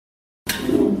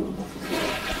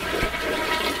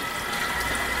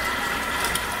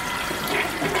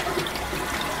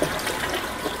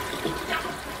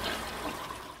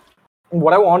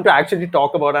what I want to actually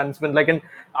talk about and spend like an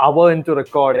hour into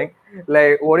recording.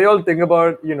 Like, what do y'all think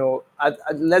about,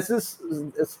 let's just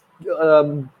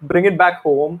bring it back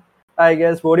home, I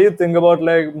guess. What do you think about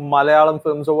like Malayalam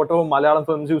films or whatever Malayalam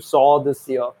films you saw this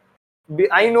year?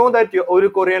 I know that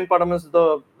Oru Korean Padam is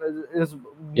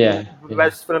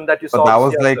best film that you But saw that this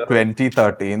was year. like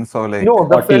 2013, so like No,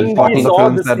 the film all we the saw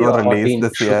films this that year. were released 14.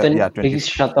 this year. Shrutan, Yeah, 20. please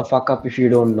shut the fuck up if you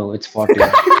don't know. It's 14.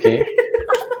 Okay.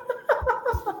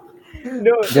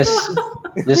 No,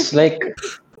 Just like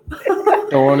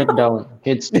tone it down.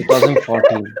 Okay, it's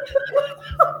 2014.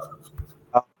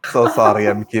 I'm so sorry,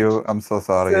 MQ. I'm so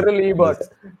sorry. Cyril Ebert.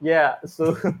 Yeah.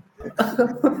 So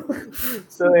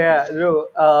yeah.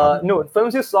 No,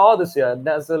 films you saw this year.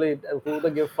 Necessarily, who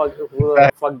the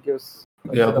fuck gives?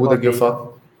 Yeah, who the give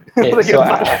fuck? Okay, so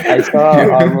I saw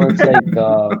almost like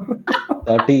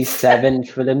 37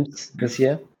 films this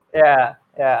year. Yeah.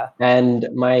 And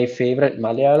my favorite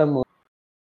Malayalam movie,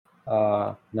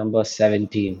 number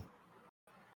 17.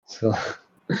 So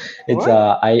it's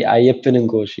Ayyappanum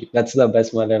Koshi. That's the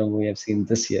best Malayalam movie I've seen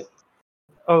this year.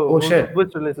 Oh shit.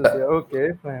 Which release this year?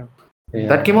 Okay, fine. Yeah.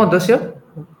 That came out this year?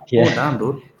 Yeah. Oh, damn,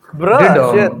 dude.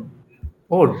 Bruh, shit.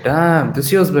 Oh, damn.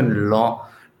 This year's been long.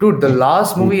 Dude, the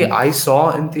last movie I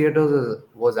saw in theaters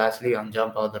was actually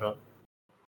Anjam Padara.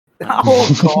 Oh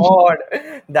God,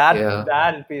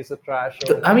 that piece of trash.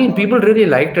 I mean, people really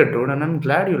liked it, dude, and I'm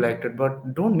glad you liked it.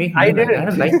 But don't make me. I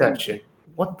didn't like that shit.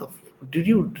 What the? Did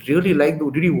you really like?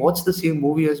 Did you watch the same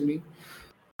movie as me?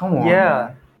 Come on.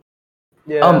 Yeah.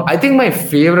 I think my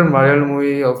favorite Malayalam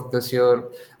movie of this year.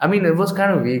 I mean, it was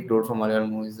kind of weak, dude, for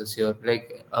Malayalam movies this year.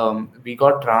 Like, we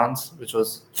got Trans, which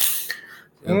was.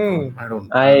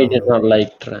 I did not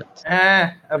like Trans.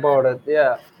 About it,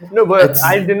 yeah. No, but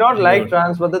I did not like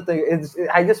Trans. But the thing is,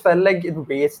 I just felt like it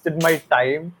wasted my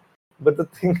time. But the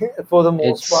thing, for the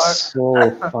most part, so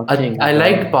fucking. I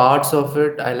liked parts of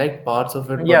it.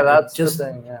 But yeah, that's just the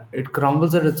thing. Yeah. It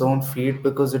crumbles at its own feet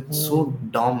because it's so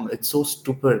dumb. It's so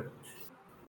stupid.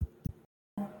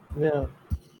 Yeah.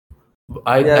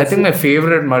 I think my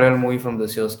favorite Malayalam movie from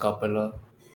this year is Kapela.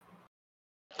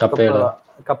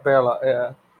 Kapela,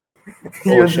 yeah.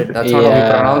 Oh shit, that's not how we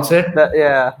pronounce it?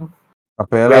 Yeah.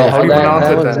 Kapela. How do you pronounce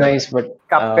that it? was Then? nice, but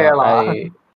Kapela.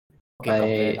 I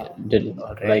didn't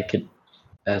like it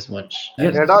as much.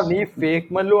 എടാ നീ fake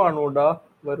Mallu ആണോടാ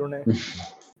വരുണേ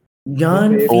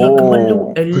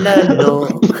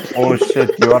Oh shit,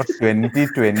 you are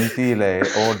 2020 like.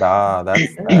 Oh da,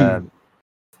 that's bad.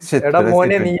 Shit. എടാ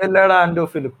മോനെ നീ അല്ലടാ ആൻഡോ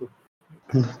Philip.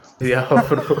 Yeah,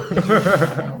 bro.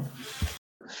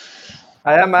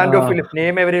 I am Ando Philip.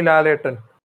 Name every Laletan.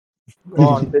 Go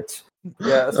on, bitch.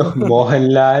 Yes.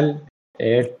 Mohanlal,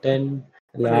 Etan,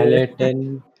 Laletan.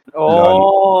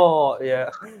 Oh, yeah.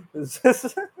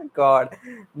 God.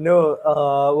 No.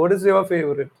 What is your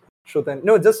favorite, Shrutan?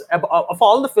 No, just of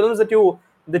all the films that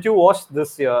you watched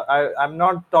this year. I'm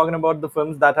not talking about the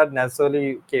films that had necessarily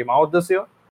came out this year,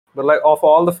 but like of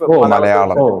all the films,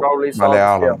 Malayalam. that you probably saw this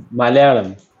year. Malayalam.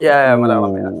 Yeah,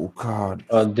 Malayalam. Yeah. Oh God.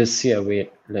 This year, wait.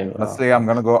 Honestly, I'm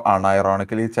gonna go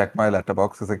unironically check my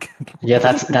letterboxes again. Yeah,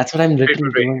 that's what I'm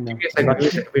literally doing now.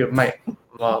 Wait,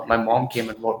 my mom came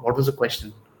in. What was the question?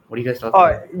 What are you guys talking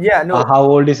about? Yeah, no. How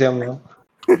old is your mom?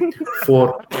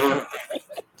 4.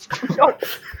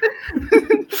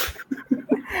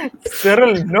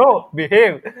 Cyril, no,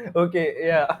 behave. Okay,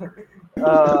 yeah.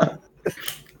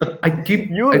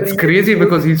 It's crazy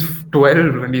because he's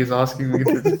 12 and he's asking me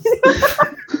this.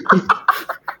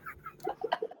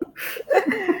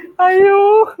 Ayo.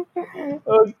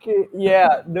 Okay,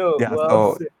 yeah, no. Yeah, so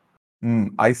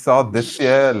I saw this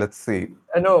year. Let's see.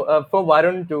 No, for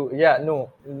Varun too. Yeah, no,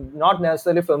 not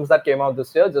necessarily films that came out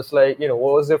this year. Just like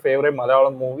what was your favorite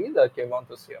Malayalam movie that came out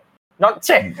this year? Not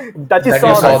that you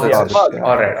saw this year.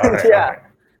 All right. Yeah.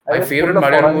 My favorite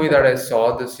Malayalam movie that I saw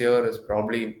this year is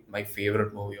probably my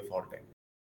favorite movie of all time.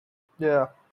 Yeah.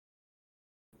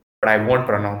 But I won't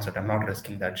pronounce it. I'm not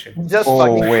risking that shit. Just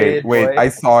wait. Boy. I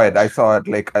saw it.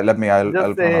 Like, let me. I'll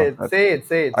say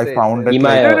it. I found it. No.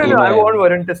 I want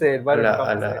Varun to say it.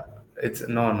 It's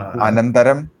no.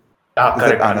 Anandaram.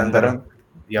 Correct. Anandaram.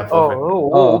 Yeah. Perfect.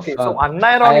 Okay. So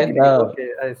unironically. Okay,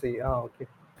 I see. Okay.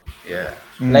 Yeah.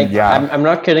 I'm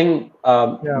not kidding.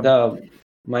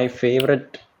 My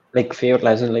favorite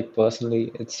license, like personally,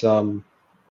 it's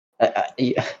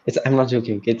I'm not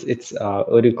joking. It's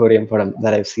Oru Korean Padam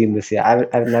that I've seen this year.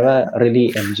 I've never really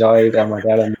enjoyed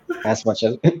Malayalam as much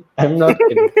as. I'm not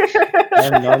kidding. I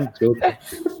am not joking.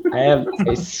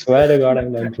 I swear to God,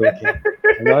 I'm not joking.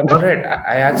 I'm not. Alright,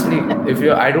 I actually,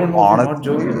 I don't know if you're not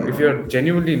joking. If you're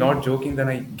genuinely not joking, then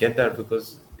I get that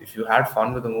because if you had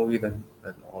fun with the movie, then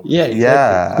Yeah,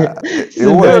 Yeah, exactly. it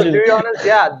So was. To imagine. be honest,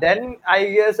 yeah, then I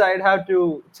guess I'd have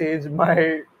to change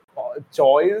my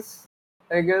choice.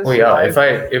 I guess. Oh yeah,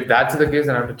 if that's the case,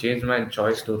 then I have to change my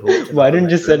choice to Roach and Varun Other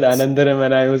just said Veterans. Anandaram,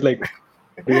 and I was like,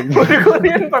 Korean.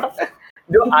 Korean padam.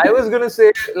 No, I was gonna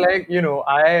say like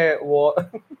I was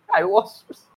I watched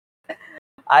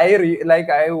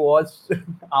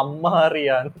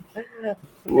Ammariyan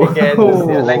again this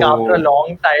year, like after a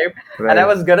long time, and I Right.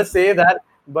 was gonna say that,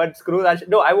 but screw that.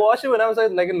 No, I watched it when I was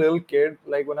like a little kid,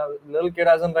 like when I was a little kid,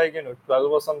 as in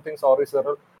 12 or something. Sorry,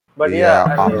 Cyril, but yeah,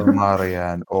 Yeah, I mean,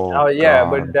 Amarian. Oh yeah,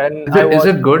 but God. then Is I it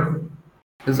watched good?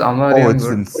 Is Oh, Amarian it's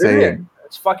good? brilliant. insane.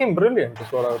 It's fucking brilliant, is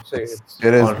what I would say.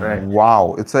 It is All right.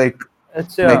 wow. It's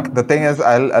It's like the thing is,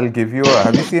 I'll give you a.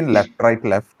 Have you seen Left, Right,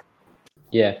 Left?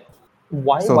 Yeah.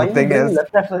 So why the you thing bring is,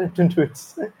 left right into it?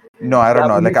 no, I don't That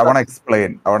know. would Like be I want to such.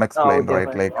 explain. I want to explain, Okay, right?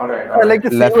 fine. Like All right. I like to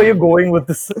see left, where you're going with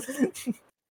this.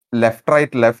 Left,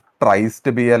 Right, Left tries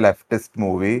to be a leftist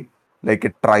movie. Like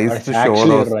it tries But it's to show actually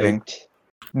those things. right.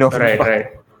 No, Right.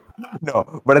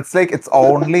 no, but it's like it's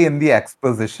only in the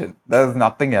exposition. There's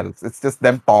nothing else. It's just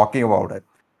them talking about it.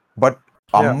 But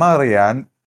Yeah. Ammariyan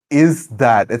is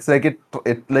that. It's like it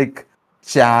like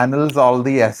channels all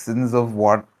the essence of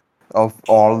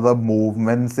all the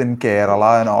movements in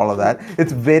Kerala and all of that.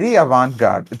 It's very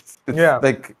avant-garde. It's Yeah.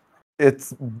 like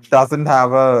it's doesn't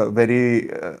have a very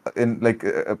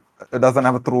it doesn't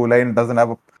have a through line. It doesn't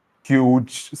have a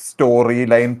huge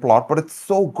storyline plot, but it's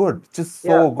so good. Just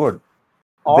so Yeah. good.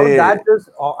 All of that They is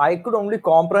I could only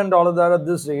comprehend all of that at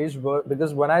this age, but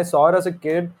because when I saw it as a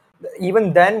kid,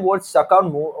 even then, what stuck out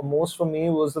most for me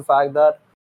was the fact that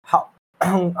how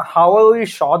how he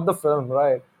shot the film.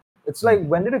 Right? It's like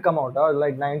when did it come out?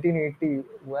 Like 1980.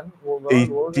 What was it?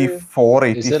 84,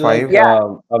 Is it like 85.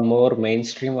 Yeah. a more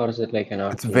mainstream, or is it like an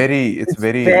art It's film? very it's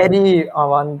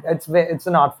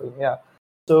an art film. Yeah.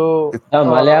 So The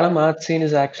Malayalam art scene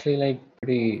is actually like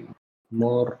pretty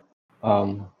more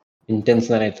intense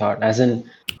than I thought. As in,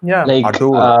 yeah. like,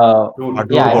 Adur. Dude,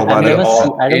 Adur yeah, I've Gopalan. never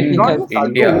seen. I don't in think Not I've just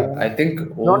India, Adur. I think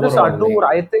Not just overall, Adur.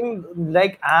 like, I think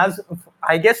like as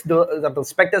I guess the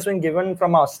respect has been given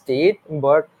from our state,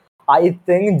 but I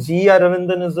think G.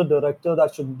 Aravindan is a director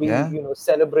that should be Yeah.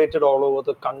 celebrated all over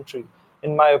the country,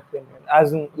 in my opinion.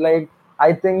 As in, like,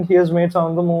 I think he has made some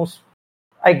of the most.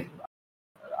 I'm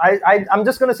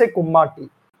just gonna say Kummati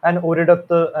and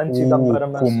Oridatta and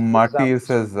Chidambaram as Kummati examples.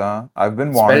 says, I've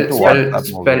been wanting to watch that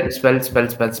movie. spell that.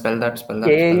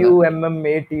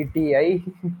 Kummatti.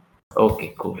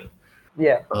 Okay, cool.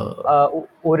 Yeah,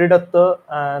 Oridatta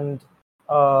and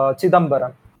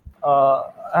Chidambaram.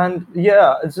 And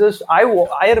yeah, it's just I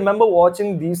remember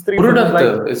watching these three films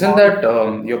Purudatta, isn't that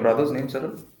your brother's name,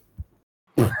 sir?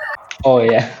 Oh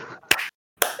yeah.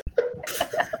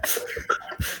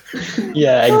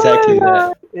 Yeah, exactly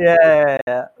that. Yeah,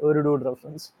 Urudu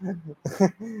reference.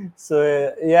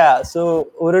 So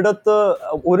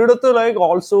Urudatta like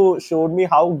also showed me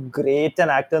how great an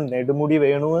actor Nedumudi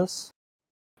Venu is.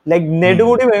 Like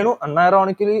Nedumudi Venu,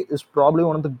 unironically, is probably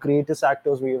one of the greatest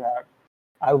actors we've had.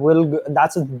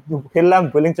 That's a hill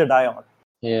I'm willing to die on.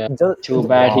 Yeah. Just- Too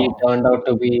bad he turned out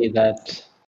to be that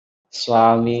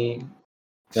Swami,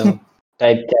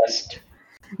 typecast.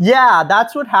 Yeah,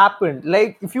 that's what happened.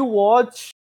 Like if you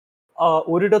watch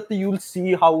Oridatta, you'll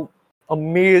see how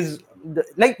amazed.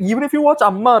 Like even if you watch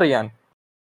Ammariyan,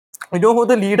 you know who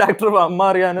the lead actor of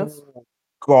Ammariyan is?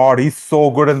 God, he's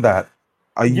so good in that.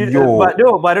 Ayyo.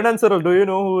 No, Varun and Cyril, do you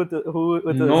know who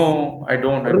it is? No, I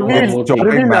don't. Reveal, It's Joy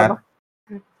reveal Matt.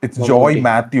 them. It's Joy Mammootty.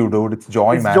 Matthew, dude. It's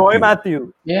Joy It's Matthew. Joy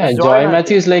Matthew. Yeah, It's Joy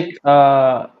Matthew is like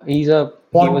he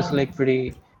was like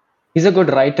pretty. He's a good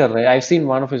writer, right? I've seen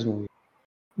one of his movies.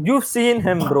 You've seen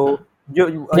him, bro. Yeah,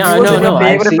 he was in your I've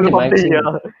favorite seen film him. of I've the seen year.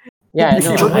 him. Yeah, I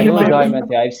know. He was I in know your Joy favorite-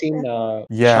 Matthew. I've seen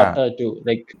Yeah. Shutter too.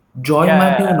 Like, Joy Yeah.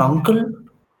 Matthew and Uncle?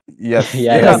 Yes.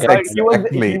 Yeah, yes, that guy.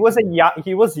 exactly.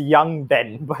 he was young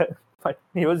then, but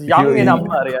he was young in he-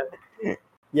 Ammariyan.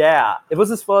 Yeah, it was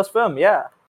his first film. Yeah,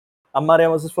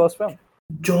 Ammariyan was his first film.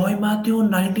 Joy Matthew in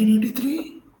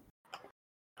 1983?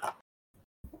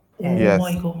 Oh Yes.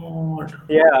 my god.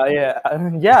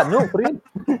 Yeah. No, for real.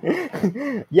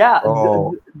 Yeah,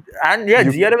 Oh. and yeah,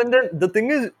 You- G. Aravindan. The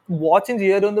thing is, watching G.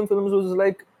 Aravindan films was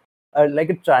like a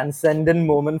transcendent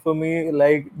moment for me.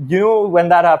 Like when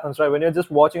that happens, right? When you're just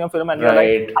watching a film and you're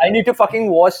Right. like, I need to fucking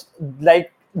watch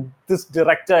like this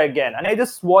director again, and I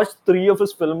just watched 3 of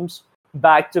his films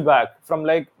back to back from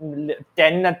like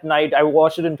 10 at night. I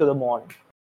watched it into the morning.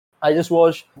 I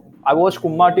watched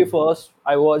Kummati first.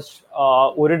 I watched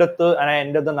Uridattu, and I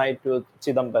ended the night with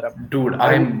Chidambaram. Dude,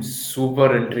 I'm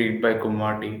super intrigued by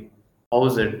Kummati. How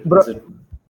is it? Bro- Is it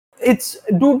it's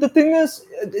dude. The thing is,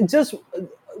 just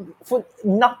for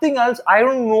nothing else. I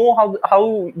don't know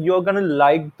how you're gonna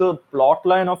like the plot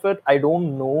line of it. I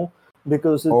don't know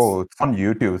because Oh, it's on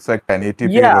YouTube. It's like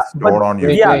 1080p yeah, but restored on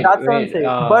Wait, yeah, YouTube. that's what I'm wait. saying.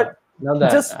 But Now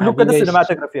that just have look you at the guys?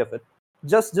 cinematography of it.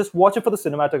 Just watch it for the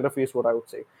cinematography is what I would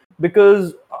say.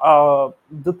 Because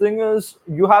the thing is,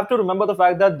 you have to remember the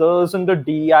fact that there isn't a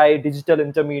DI digital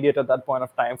intermediate at that point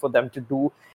of time for them to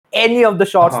do any of the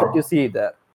shots that you see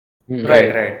there.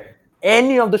 Right.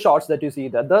 Any of the shots that you see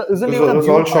there. There isn't It even a was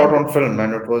all shot viewfinder. on film,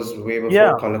 and it was way before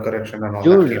Yeah. color correction and all that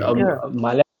Dude, came out. Yeah.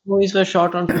 Malayalam movies were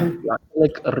shot on film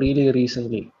like really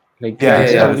recently. Like Yeah,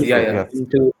 just yeah, to yeah, get yes.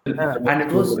 into And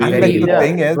it was And Yeah. like the Yeah.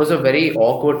 thing it is, was a very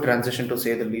awkward transition to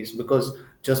say the least, because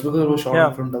just because it was shot Yeah.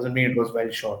 on film doesn't mean it was well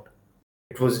shot.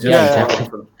 It was just Yeah, shot exactly. on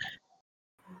film.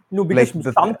 No, because like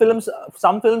the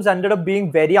some films ended up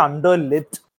being very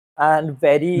underlit and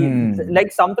very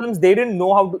like some films they didn't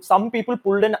know how to. Some people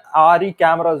pulled in RE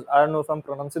cameras. I don't know if I'm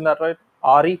pronouncing that right.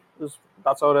 RE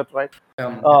that's how it's right.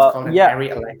 It's called an Yeah.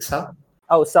 Arri Alexa.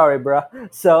 Oh, sorry, bruh.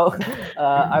 So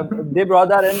they brought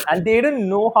that in, and they didn't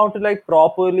know how to like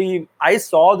properly. I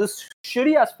saw this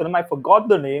shitty ass film. I forgot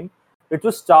the name. It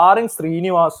was starring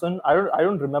Srinivasan. I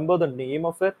don't remember the name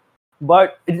of it,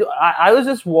 but I was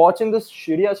just watching this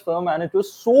shitty ass film, and it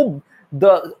was so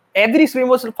every screen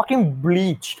was fucking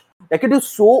bleached. Like it is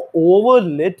so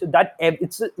overlit that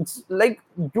it's like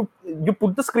you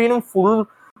put the screen in full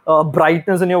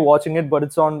brightness and you're watching it, but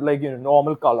it's on like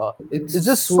normal color. It's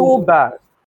just so bad.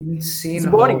 Insane It's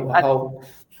burning. how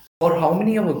for how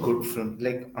many of a good film.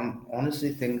 Like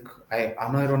honestly think I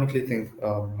unironically think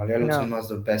Malayalam Yeah. cinema is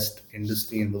the best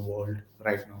industry in the world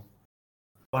right now.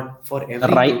 But for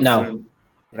every Right good now. film,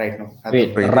 right now, at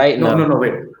Wait, the moment. right No, now.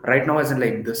 wait. Right now, as in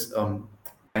like this time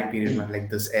period, man, like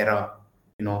this era,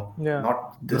 Yeah.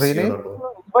 not this year really? alone.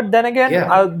 But then again,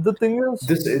 Yeah, the thing is,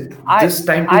 this I this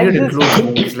time I period just includes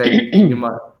movies like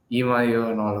Ema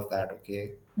and all of that.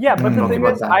 Okay, yeah. But I'm the talking thing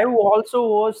about is, I that. also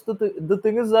watched the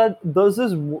thing is that there's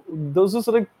this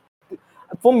like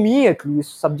for me at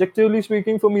least, subjectively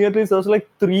speaking, for me at least, there's like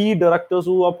 3 directors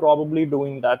who are probably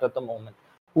doing that at the moment.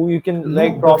 Who you can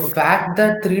like No, the probably fact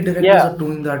that 3 directors yeah. are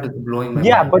doing that is blowing my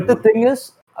Yeah, mind, but the dude. thing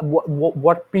is,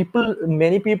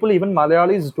 many people, even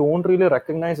Malayalis, don't really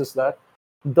recognize is that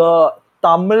the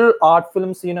Tamil art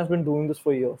film scene has been doing this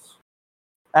for years,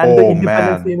 and the Oh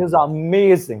independent man, scene is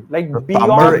amazing, the like Tamil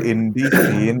beyond. indie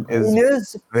scene It is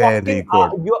is very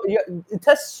fucking. good. It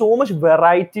has so much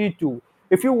variety too.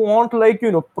 If you want, like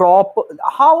proper.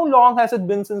 How long has it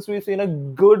been since we've seen a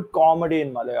good comedy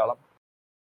in Malayalam?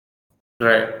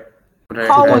 Right, right,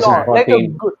 How right, long? right. Like a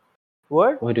 2014. good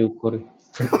what? What do you call it?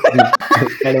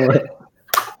 I don't want.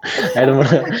 I don't want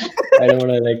to. I don't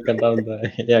want to like cut down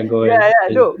the. Yeah, go ahead.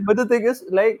 Yeah, no. But the thing is,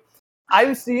 like,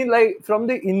 I've seen like from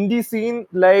the indie scene,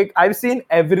 like I've seen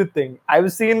everything.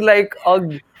 I've seen like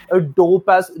a dope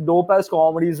as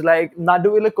comedies like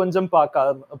Naduvila Kunjam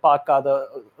Pakada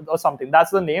or something.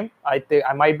 That's the name. I think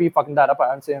I might be fucking that up. I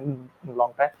haven't seen it in a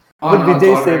long time. Oh With no, it's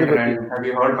Vijay all right, Sethupathi. man. Have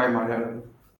you heard my Malayalam?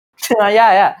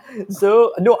 Yeah.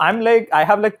 So no, I'm like I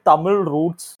have like Tamil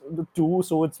roots too,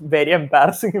 so it's very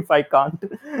embarrassing if I can't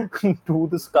do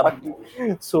this correctly.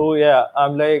 So yeah,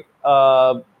 I'm like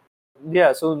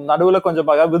yeah. So Naduvula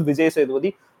Konjapaga with Vijay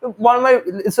Sethupathi.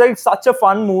 It's like such a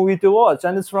fun movie to watch,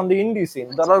 and it's from the indie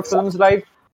scene. There are films like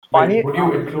Wait, Pani. would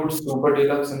you include Super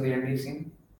Deluxe in the indie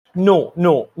scene? No.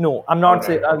 I'm All not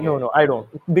saying right, okay. no. I don't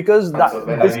because Fine, that so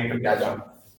then I this need to catch up.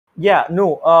 yeah,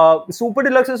 no. Super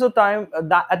Deluxe is a time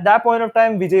that at that point of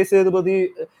time, Vijay Sethupathi.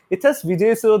 It has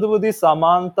Vijay Sethupathi,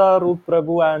 Samantha, Ruth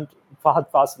Prabhu, and Fahad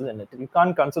Fasil in it. You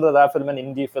can't consider that film an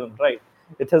indie film, right?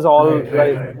 It has all like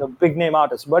Right. the big name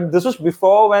artists. But this was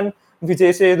before when Vijay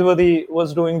Sethupathi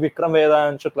was doing Vikram Veda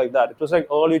and shit like that. It was like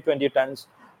early 2010s.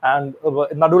 And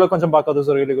Nadula Koncham Baka is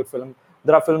a really good film.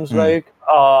 There are films like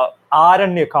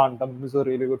Aranyakandam is a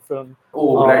really good film.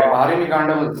 Oh, right. Arimi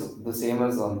Kandam is the same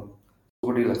as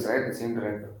Super Deluxe, right? The same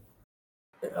director.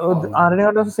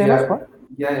 Aranyakandam is the same as Yeah, what?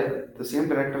 yeah. The same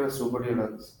director as Super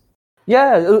Deluxe.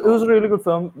 Yeah, it was a really good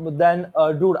film. But then,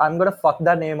 dude, I'm gonna fuck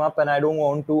that name up, and I don't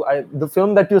want to. The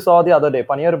film that you saw the other day,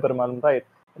 Paniyar Perumal, right?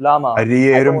 Lama. I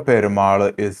Ariyerum don't.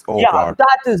 Perumal is, oh Yeah, god,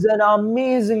 that is an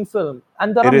amazing film,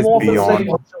 and there it are is more films like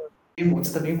beyond.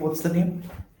 What's the name? What's the name?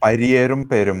 Ariyerum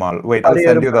Perumal. Wait,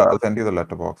 Paniyar Perumal. I'll send you the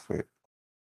letterbox. Wait.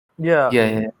 Yeah.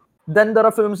 Yeah. Then there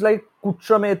are films like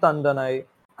Kutrame Tandanai,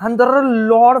 and there are a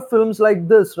lot of films like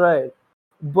this, right?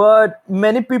 But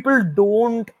many people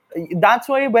don't. That's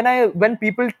why when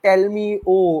people tell me,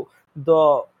 oh,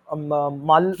 the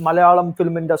Malayalam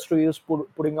film industry is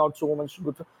putting out so much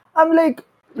good, I'm like,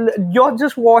 you're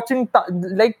just watching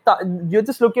you're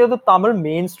just looking at the Tamil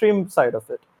mainstream side of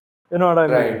it. You know what I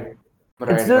mean? Right.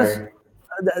 It's Right. just Right.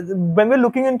 when we're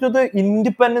looking into the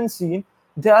independent scene,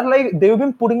 they've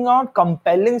been putting out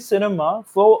compelling cinema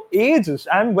for ages,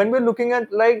 and when we're looking at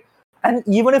and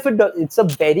even if it's a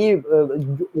very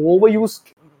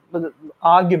overused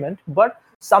argument, but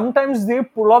sometimes they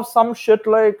pull off some shit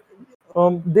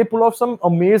they pull off some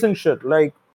amazing shit.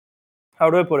 Like, how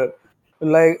do I put it?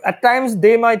 Like, at times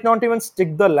they might not even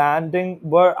stick the landing,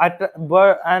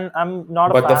 and I'm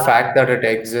not a But the fan. fact that it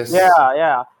exists.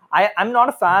 Yeah. I'm not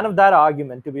a fan of that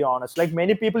argument, to be honest. Like,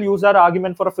 many people use that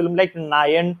argument for a film like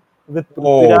Nayan with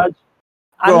Oh Prithviraj.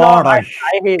 God, I I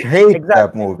hate hate that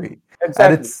exactly. movie. And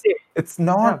Exactly. Yeah. it's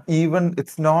not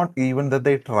even that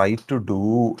they try to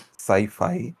do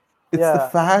sci-fi. It's the Yeah.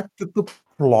 fact that the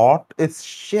plot is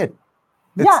shit.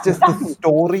 It's Yeah, just the exactly.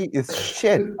 story is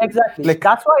shit. Exactly. Like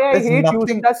That's why I there's hate using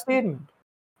nothing that statement.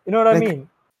 You know what I like mean?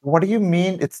 what do you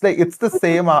mean? It's like it's the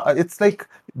same. It's like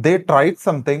they tried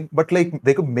something, but like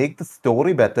they could make the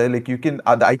story better. Like you can,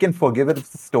 I can forgive it if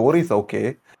the story's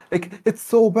okay. Like it's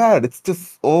so bad. It's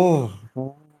just But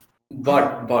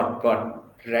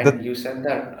Ren, the you said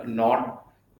that not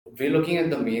we're looking at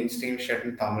the mainstream shit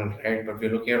in Tamil, right? But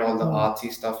we're looking at all the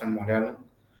artsy stuff in Malayalam.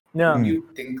 Yeah. Would mm, you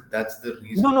think that's the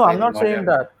reason No, why I'm the not saying Malayalam?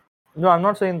 that. No, I'm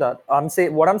not saying that.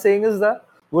 What I'm saying is that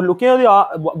we're looking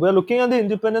at the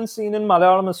independent scene in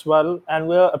Malayalam as well, and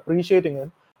we're appreciating it.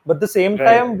 But at the same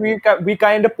time, Right. we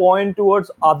kind of point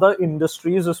towards other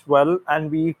industries as well,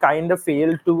 and we kind of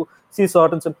fail to see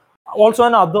also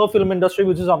another film industry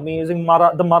which is amazing.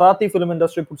 The Marathi film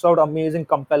industry puts out amazing,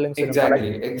 compelling cinema,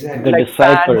 Exactly. The Exactly. like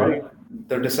Disciple. Fandry. But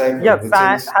the disciple, Yeah, which is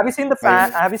Have you seen I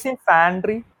Have you seen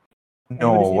Fandry?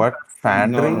 no, Anybody seen what no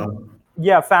Fandry? no.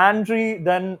 Yeah, Fandry.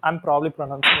 Then I'm probably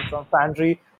pronouncing it wrong.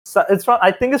 Fandry. So it's from.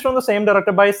 I think it's from the same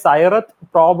director by Sayarath.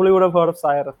 Probably would have heard of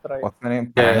Sayarath, right? What's the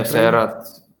name? Yeah, Pantry? Sarah.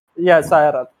 Yeah,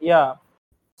 Sayarath. Yeah.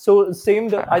 So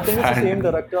I think it's the same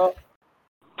Fan. director.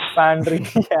 Fandry.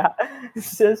 Yeah.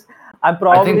 It's just I'm I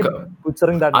probably think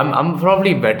butchering that I'm name. I'm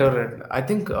probably better at. I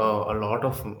think a lot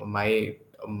of my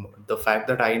the fact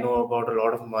that I know about a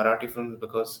lot of Marathi films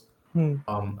because Hmm.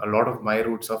 a lot of my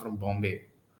roots are from Bombay.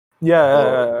 Yeah,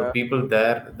 yeah, The yeah, people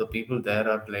there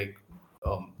are like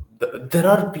there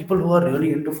are people who are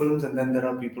really into films, and then there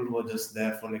are people who are just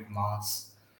there for like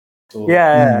mass. So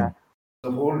yeah, yeah, Mm.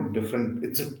 the whole different.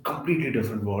 It's a completely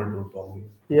different world with Bombay.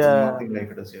 It's yeah, nothing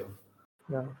like it is here.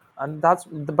 yeah. And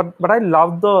but I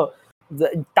love the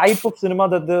type of cinema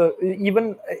that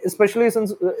even especially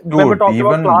since when we're Dude, talking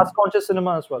about class conscious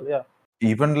cinema as well. Yeah.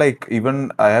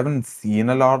 even I haven't seen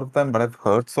a lot of them, but I've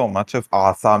heard so much of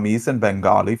Assamese and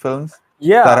Bengali films that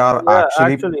Yeah, are yeah,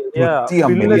 actually actually, yeah. pretty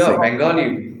Feel is Yeah, amazing.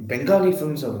 from Bengali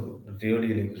films are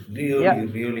really like yeah.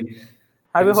 really.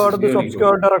 Have you It's heard of this really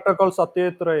obscure good. director called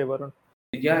Satyajit Ray, Varun?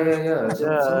 Yeah.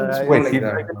 Something Yeah, small Wait, like he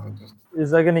that.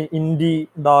 he's like an indie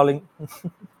darling.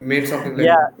 Made something like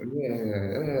Yeah,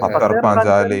 Hattar Pather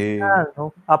Panchali. Panjali.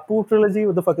 No, Apu trilogy.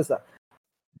 What the fuck is that?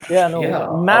 Yeah, no, Yeah,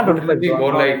 mad Apu respect, trilogy bro. I'm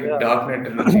more not. like Yeah, Dark Knight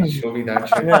trilogy. Show me that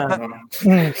shit. yeah.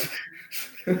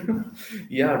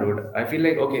 Yeah, dude. I feel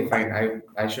like okay, fine.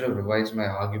 I should have revised my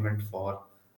argument for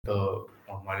the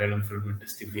Malayalam film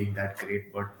industry being that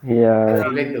great, but I Yeah,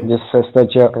 feel like just says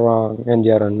that you're wrong and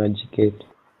you're uneducated.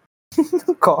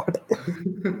 God.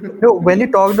 No, when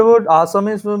you talked about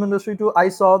Assamese film industry too, I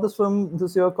saw this film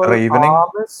this year The called Ravening.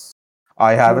 Armis.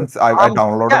 I No, haven't. I yeah,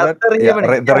 downloaded it. the Yeah,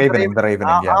 Ravening. The Yeah, the Ravening. The Ravening.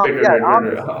 Ravening. Yeah. Yeah, wait.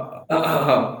 Armis.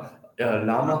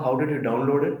 Lama, how did you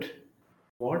download it?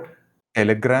 What?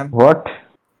 Telegram. What?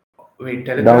 Wait,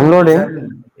 Telegram is that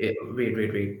Downloading? wait.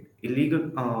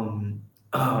 Illegal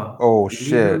Oh illegal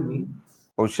shit. me?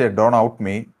 Oh shit. Don't out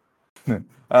me. This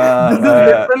is uh,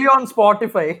 literally on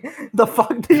Spotify. The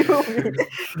fuck do you mean?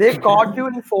 They caught you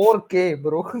in 4K,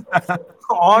 bro.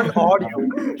 On audio.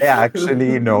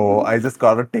 actually, no. I just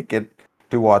got a ticket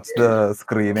to watch the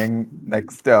screening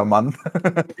next month.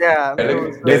 Yeah,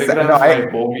 no, They so said no. Telegram's my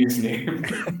Bobby's name.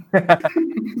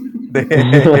 They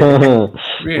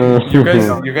Wait, you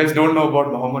guys don't know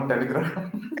about Muhammad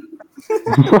Telegram?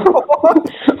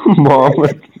 Mom.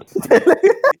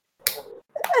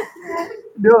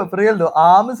 no, for real though.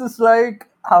 Arms is like,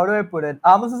 how do I put it?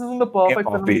 Arms isn't the a perfect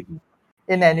copy. film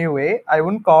in any way. I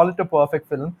wouldn't call it a perfect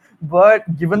film,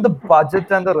 but given the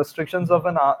budget and the restrictions of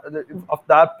of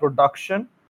that production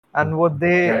and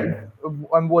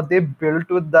Right. what they built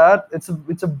with that, it's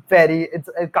a very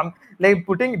like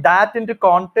putting that into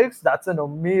context. That's an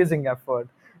amazing effort.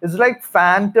 It's like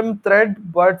Phantom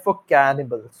Thread, but for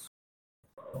cannibals.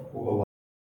 Oh,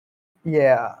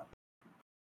 Yeah.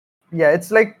 Yeah,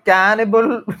 it's like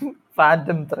cannibal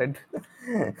Phantom Thread.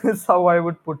 Is how I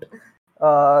would put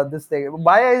this thing.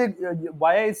 Why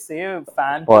I say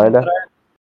Phantom Spoiler.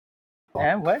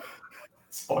 Thread? What?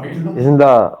 Spoiler. Isn't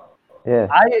the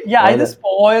I just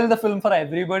spoiler. spoil the film for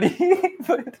everybody.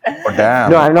 But, Oh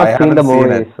damn! No, I've I not seen the haven't seen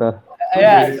movie. it. So.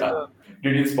 yeah. Did,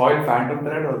 did you spoil Phantom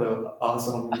Thread or the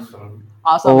Asamus film?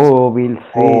 Awesome. Oh, we'll see.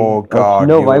 Oh God,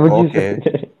 no, why would you okay?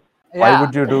 say? Why Yeah.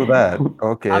 would you do that?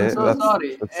 Okay, I'm so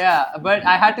sorry. Yeah, but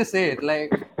I had to say it.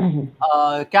 Like,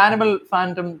 Cannibal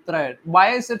Phantom Thread.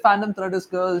 Why I said Phantom Thread is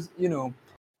because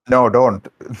No, don't.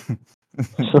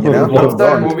 What's that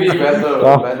don't. movie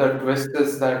Stop. where the twist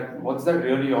is that? What's that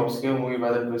really obscure movie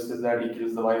where the twist is that he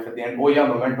kills the wife at the end? Oh yeah,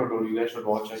 Memento, dude. You guys should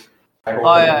watch it. I hope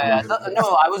Oh that yeah, yeah. includes it.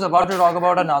 No, I was about to talk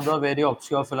about another very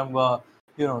obscure film where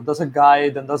there's a guy,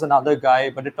 then there's another guy,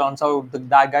 but it turns out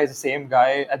that guy is the same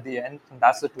guy at the end, and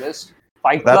that's the twist.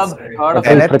 Fight That's Club, heard of That's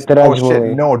it? a Tenet. Prithviraj Oh shit!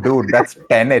 movie. No, dude, that's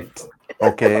Tenet.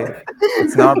 Okay,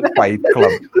 it's not Fight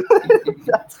Club.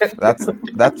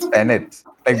 That's Tenet.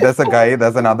 Like there's a guy,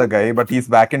 there's another guy, but he's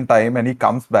back in time and he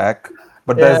comes back.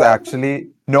 But there's Yeah. actually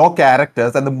no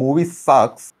characters, and the movie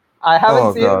sucks. I haven't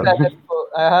Oh seen god, Tenet.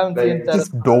 I haven't Like, seen Tenet.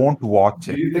 just don't watch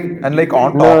Do it. you think? And do you like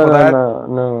on think- top of that,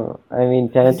 No. I mean,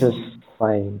 Tenet was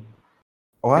fine.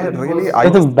 what Tenet really? was- I It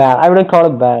just wasn't bad. I wouldn't call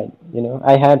it bad.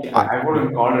 I had fun. I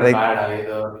wouldn't call it Like- bad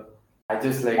either. I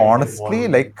just like honestly,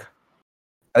 it like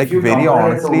if you very compare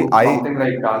it honestly, to something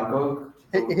like Dunkirk.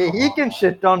 He can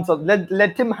shit on some.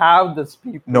 Let him have this,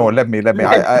 people. no. Let me.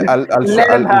 I'll Let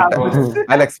him have this.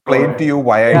 I'll explain to you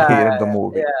why I Yeah, hated the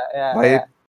movie. Yeah. Right?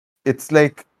 It's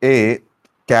like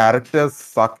characters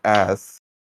suck ass.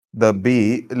 The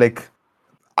B, like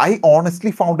I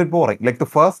honestly found it boring. Like the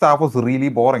first half was really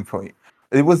boring for me.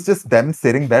 It was just them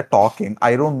sitting there talking.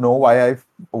 I don't know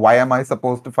why am I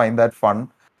supposed to find that fun?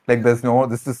 Like this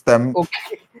is them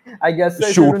Okay. I guess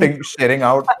I shooting, sharing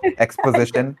out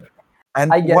exposition.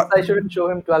 And I guess what I shouldn't show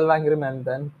him 12 Angry Men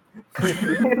then.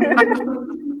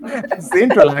 same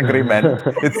 12 Angry Men.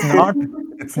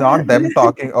 It's not them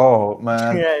talking. Oh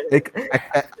man, Yeah. like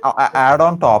I add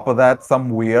on top of that some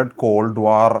weird Cold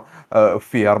War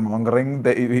fear mongering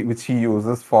which he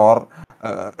uses for.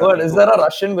 What is there a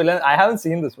Russian villain? I haven't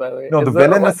seen this, by the way. No, the Is there a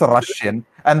villain is Russian Russian,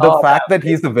 and the Oh, fact that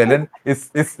he's the villain is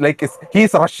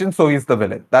he's Russian, so he's the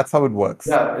villain. That's how it works.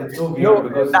 Yeah, it's so weird No,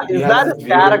 because is he has that this his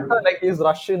weird- character? Like he's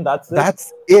Russian. That's it.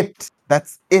 That's it.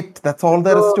 That's it. That's all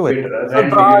there is to Wait, it. Ren, So do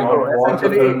you Drago, not want the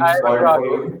essentially, film I am a spoiled for Drago.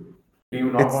 you? Do you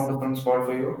not It's- want the film spoiled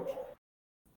for you?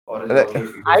 Or is it Like- okay if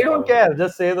you I just don't spoil it? care.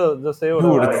 Just say whatever.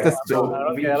 Dude, it's Alright, just- so I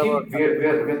don't we care about.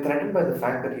 we're threatened by the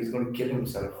fact that he's going to kill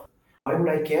himself. Why would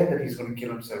I care that he's going to kill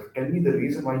himself? Tell me the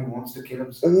reason why he wants to kill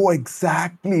himself. Oh,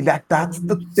 exactly. That's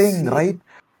the thing, right?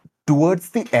 Towards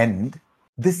the end,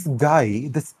 this guy,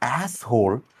 this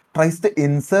asshole, tries to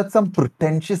insert some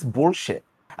pretentious bullshit.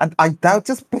 And that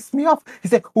just pissed me off.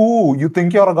 He's like, "Oh, you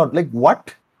think you're a god?" Like,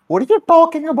 what? What are you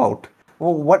talking about?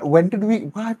 When did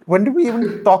we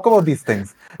even talk about these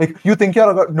things? Like, you think you're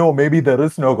a god? No, maybe there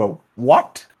is no god.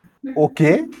 What?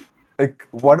 Okay. Like,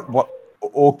 what?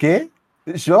 Okay.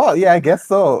 Sure. Yeah, I guess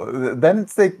so. Then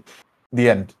it's like the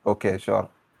end. Okay, sure.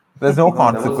 There's no No,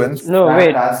 that was a consequence. No, wait.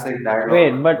 fantastic dialogue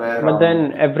Wait, but where,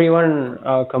 then everyone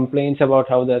complains about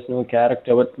how there's no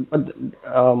character. But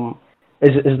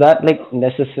is that like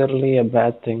necessarily a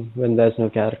bad thing when there's no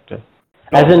character?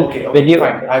 No, As in, okay, when you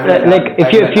fine. I will like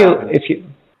elaborate.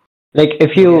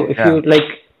 if you like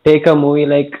take a movie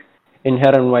like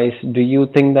Inherent Vice, do you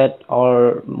think that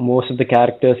or most of the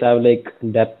characters have like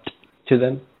depth to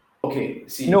them? Okay,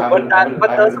 see, No, I but will- that, I will- but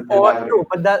I there's a will point. elaborate. No,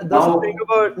 but there's a Now, thing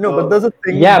about no, the- but there's a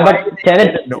thing. Yeah, why but they-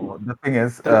 Tenet. No, the thing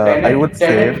is, The I would say,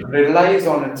 Tenet relies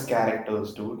on its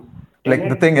characters, dude. Like,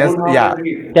 the Tenet thing is, yeah.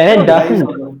 wholeheartedly Tenet relies doesn't.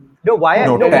 on them. No, why?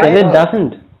 No, No, Tenet- why? Tenet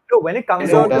doesn't. No, when it comes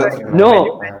Tenet down to does, like, man. No, when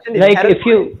you mentioned like Inherent if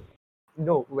you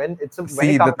no, when it's when See,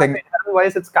 it the comes thing- from Inherent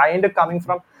Vice, it's kind of coming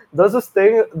from. There's this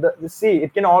thing. See,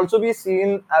 it can also be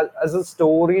seen as a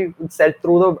story set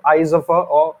through the eyes of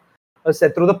or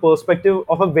set through the perspective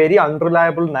of a very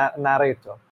unreliable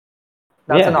narrator.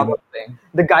 That's Yeah. another thing.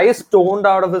 The guy is stoned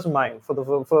out of his mind for the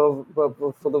for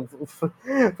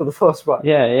the first part.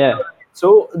 yeah.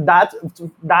 So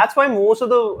that's why most of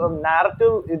the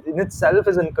narrative in itself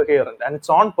is incoherent, and it's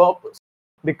on purpose.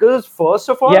 Because first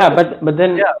of all, Yeah, but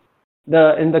then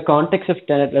Yeah. in the context of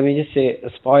Tenet, let me just say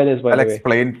spoilers by I'll the way.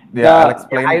 explain. Yeah, Yeah, I'll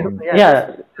explain. I don't,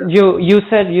 Yeah, you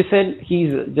said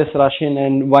he's just Russian,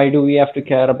 and why do we have to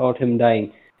care about him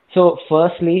dying? So,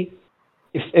 firstly,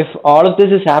 if all of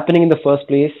this is happening in the first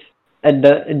place,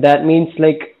 that means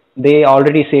like they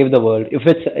already saved the world. If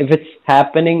it's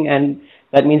happening, and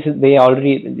that means that they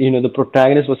already the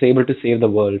protagonist was able to save the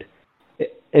world.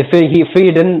 if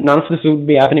he didn't, none of this would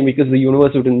be happening because the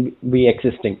universe wouldn't be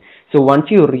existing. So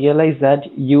once you realize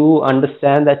that, you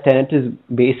understand that Tenet is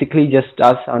basically just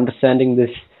us understanding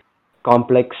this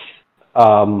complex,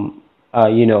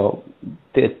 you know,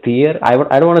 theory.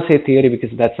 I don't want to say theory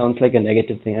because that sounds like a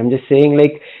negative thing. I'm just saying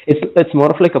like it's more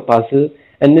of like a puzzle,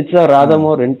 and it's a rather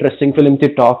more interesting film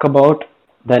to talk about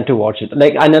than to watch it.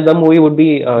 Like another movie would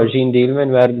be Jean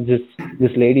Dielman, where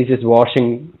this lady's just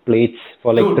washing plates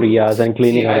for like 3 hours and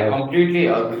cleaning See, her I house. completely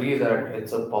agree that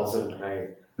it's a puzzle, right?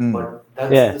 Mm. But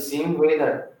that's Yeah. the same way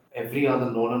that every other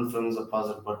Nolan film is a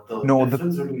puzzle. But the No,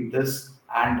 difference between this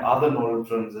and other Nolan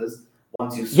films is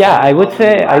once you Yeah, solve the puzzle,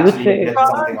 you I would actually say get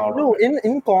something out of No,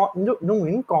 it.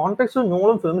 in context of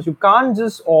Nolan films, you can't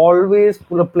just always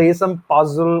play some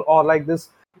puzzle or like this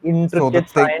so the intricate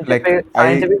thing, like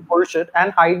scientific bullshit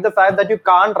and hide the fact that you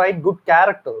can't write good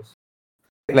characters.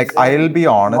 I'll be Exactly.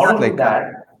 honest, Not only like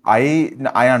that,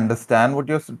 I understand what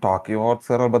you're talking about,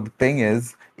 Cyril, but the thing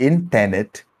is, in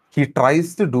Tenet, he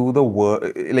tries to do the work,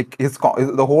 like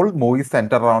the whole movie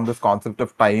centered around this concept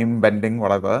of time bending,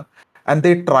 whatever, and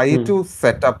they try hmm, to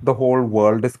set up the whole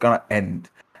world is gonna end,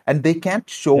 and they can't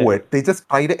show yeah. it. They just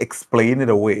try to explain it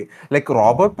away. Like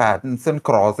Robert Pattinson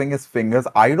crossing his fingers.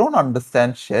 I don't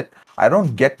understand shit. I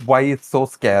don't get why it's so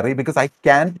scary because I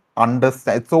can't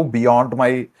understand. It's so beyond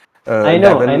my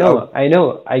level of. I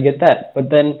know, I get that. But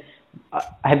then,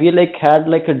 have you like had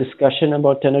like a discussion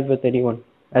about Tenet with anyone?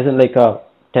 As in like a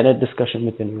Tenet discussion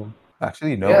with anyone?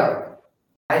 Actually, no. yeah,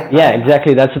 I Yeah, have.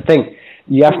 exactly. That's the thing.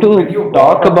 You have Dude, when to you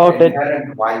brought talk up about it.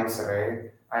 inherent vibes,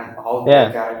 right, and how their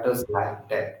Yeah, characters lack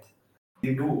depth,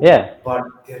 they do, yeah. but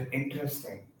they're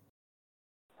interesting.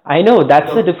 I know. That's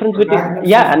the The difference between. protagonist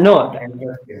Yeah, is no. not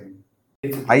interesting.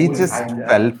 It's I boring. just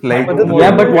felt I like But the don't thing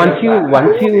Yeah, want is, but to get a once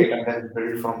background you state and then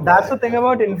build from that's the there. thing That's about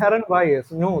what I'm saying. inherent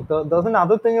bias. No, there's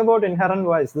another thing about inherent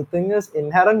bias. The thing is,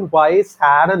 inherent bias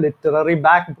had a literary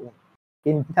backbone.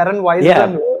 Inherent Vice is a yeah.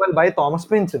 novel by Thomas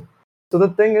Pynchon. So the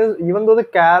thing is, even though the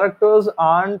characters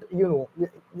aren't,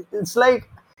 it's like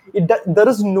there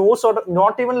is no sort of,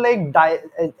 not even like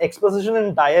exposition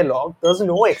in dialogue. There's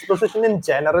no exposition in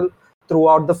general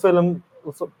throughout the film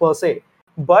per se.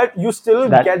 But you still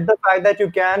That get the fact that you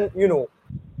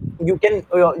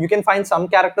can find some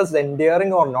characters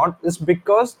endearing or not is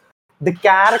because the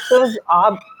characters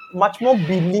are much more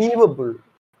believable.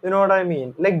 You know what I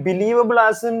mean? Like believable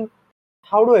as in,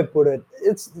 how do I put it?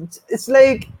 It's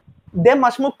like they're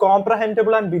much more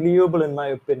comprehensible and believable in my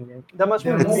opinion. They're much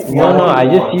more They're more no. believable. I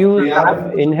just forward. use They have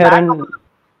Lack of inherent.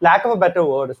 lack of a better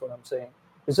word is what I'm saying.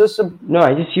 It's just a No,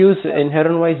 I just use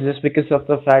inherent wise just because of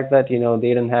the fact that they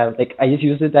didn't have like I just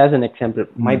use it as an example.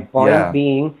 My point yeah.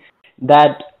 being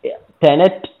that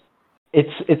Tenet,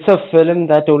 it's a film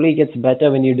that only gets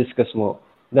better when you discuss more.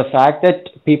 The fact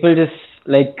that people just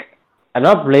like I'm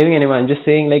not blaming anyone. I'm just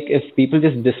saying like if people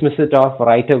just dismiss it off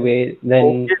right away,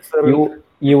 then okay, sir.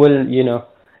 you will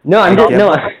No, I I'm just get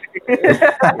no.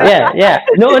 Yeah.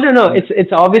 No.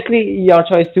 It's obviously your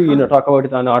choice to talk about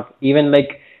it or not. Even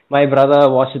like my brother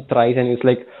watched it thrice and he was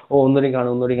like, "Oh,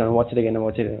 watch it again and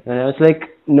watch it again." And I was like,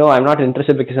 "No, I'm not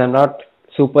interested because I'm not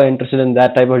super interested in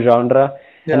that type of genre,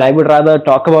 and Yeah, I would rather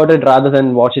talk about it rather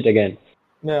than watch it again."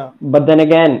 yeah. But then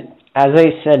again, as I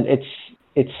said,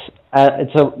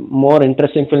 it's a more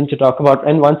interesting film to talk about.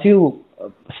 And once you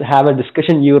have a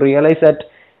discussion, you realize that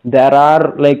there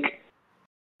are like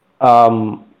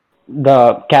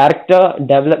the character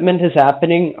development is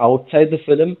happening outside the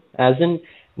film, as in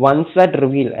once that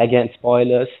reveal again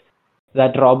spoilers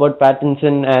that Robert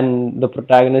Pattinson and the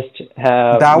protagonist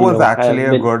have That was actually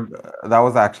have a been good. That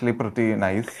was actually pretty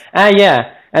nice.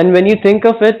 yeah. And when you think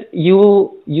of it,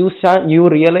 you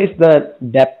realize the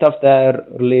depth of their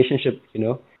relationship,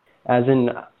 as in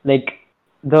like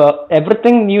the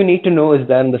everything you need to know is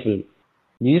there in the film.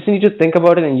 You just need to think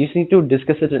about it and you just need to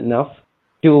discuss it enough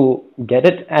to get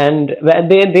it. And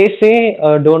they say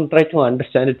don't try to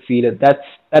understand it, feel it.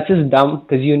 That's just dumb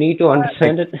because you need to Like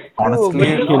understand it. No, but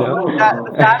honestly, you know.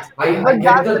 but I get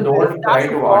that's the don't that's try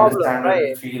the to problem, understand it right?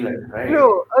 and feel it, right?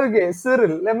 No, okay,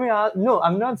 Cyril. Let me ask. No,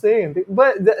 I'm not saying anything.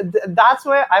 But that's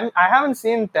why I haven't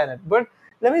seen Tenet. But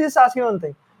let me just ask you one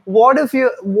thing. What if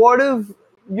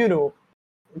you know?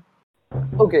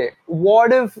 Okay,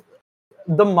 what if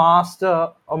a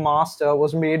master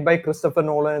was made by Christopher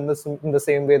Nolan in the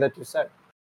same way that you said?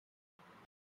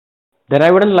 Then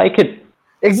I wouldn't like it.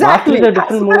 Exactly. Masters are That's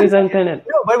different what I'm movies than saying. Tenet.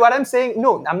 No, but what I'm saying,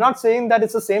 no, I'm not saying that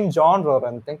it's the same genre or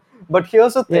anything. But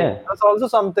here's the thing. Yeah. There's also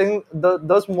something.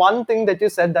 There's one thing that you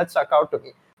said that stuck out to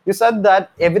me. You said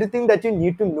that everything that you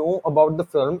need to know about the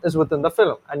film is within the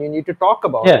film, and you need to talk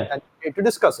about it Yeah. and you need to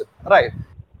discuss it, right?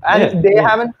 and Yeah, they yeah.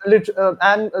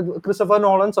 haven't Christopher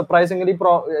Nolan surprisingly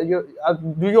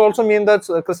do you also mean that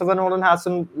Christopher Nolan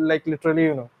hasn't like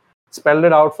literally spelled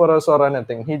it out for us or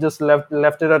anything? He just left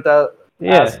it at a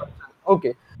as Yeah.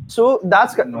 okay. So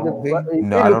that's No. if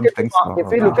No, we I look don't at think so. if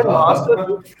we look at Master,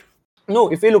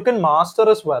 no, if we look at Master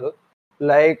as well,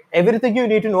 like everything you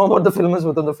need to know about the film is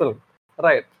within the film,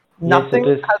 right? Yes, it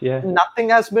is. Yeah. Nothing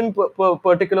has been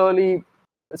particularly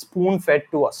spoon fed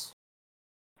to us,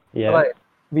 Yeah. right?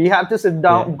 We have to sit Yeah.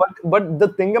 down, but the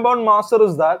thing about Master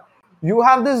is that you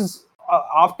have this.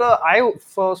 After I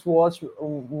first watched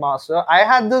Master, I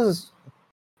had this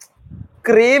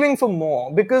craving for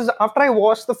more because after I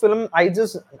watched the film, I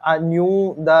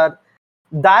knew that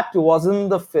that wasn't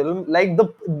the film. Like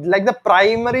the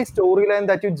primary storyline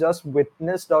that you just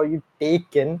witnessed or you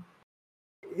take in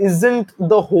isn't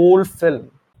the whole film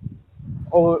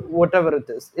or whatever it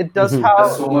is. It does Mhm. have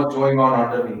There's so much going on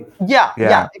underneath.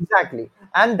 yeah, exactly,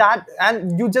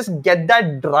 and you just get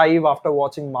that drive after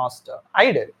watching Master.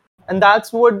 I did, and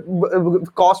that's what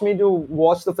caused me to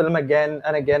watch the film again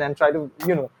and again and try to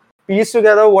piece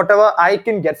together whatever I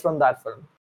can get from that film.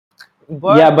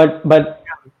 Yeah, But but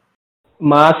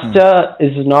Master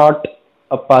is not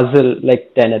a puzzle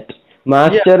like Tenet. yeah,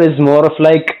 Master is more of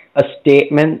like a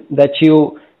statement that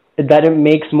it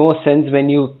makes more sense when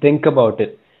you think about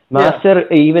it. yeah,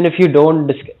 Master, even if you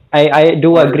don't, I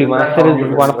do But agree. isn't that Master how is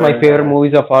you one of my describe favorite that?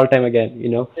 movies of all time. Again,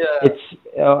 yeah, it's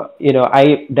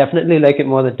I definitely like it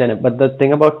more than Tenet. But the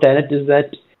thing about Tenet is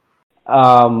that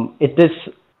it is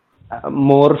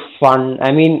more fun.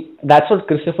 I mean, that's what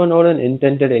Christopher Nolan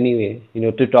intended anyway,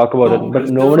 to talk about No, it. But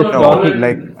no one is Christopher No, talking.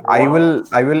 like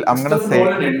Nolan. I'm gonna Christopher say,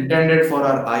 Nolan intended for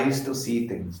our eyes to see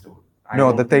things, dude. I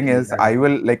no, the don't think thing he is, had. I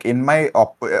will, like, in my,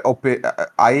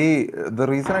 the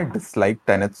reason I dislike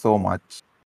Tenet so much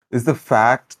is the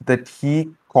fact that he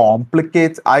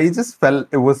complicates, I just felt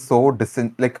it was so,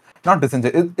 like, not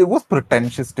disingenuous, it was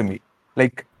pretentious to me.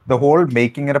 Like, the whole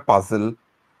making it a puzzle,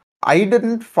 I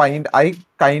didn't find. I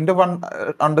kind of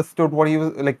understood what he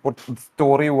was like, what the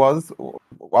story was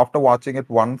after watching it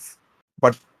once.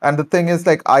 But and the thing is,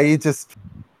 like, I just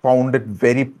found it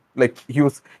very like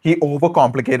he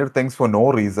overcomplicated things for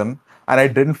no reason, and I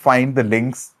didn't find the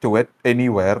links to it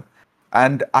anywhere.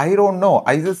 And I don't know.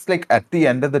 I just like at the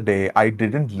end of the day, I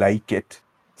didn't like it,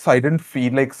 so I didn't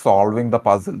feel like solving the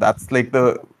puzzle. That's like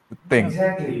the thing.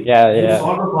 Exactly. Yeah, You yeah,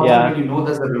 solve a puzzle when yeah, you know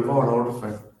there's a reward out of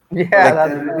it. yeah. Like Like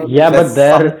That's there really yeah. there's But is.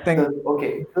 there, something.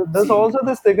 Okay, there's see, also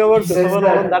this thing he about says Christopher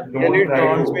Nolan that that don't really try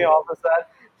turns me to. off is that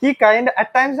he kind of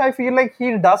at times I feel like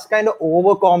he does kind of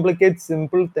overcomplicate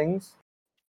simple things.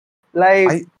 Like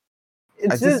I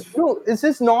I just it's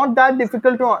just not that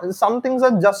difficult to. Some things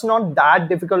are just not that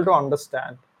difficult to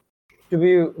understand. To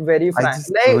be very I frank,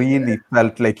 just like really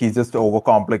felt like he just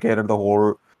overcomplicated the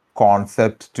whole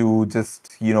concept to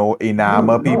just,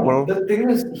 enamor Dude, no. people. The thing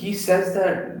is, he says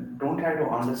that don't try to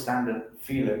understand it,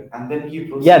 feel it, and then he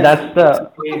yeah, proceeds that's to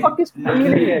the what the fuck explain, is feeling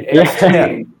literally it? Yeah.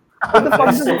 explain What the the fuck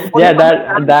rest does of what the yeah fuck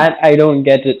does that that I don't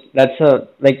get it. That's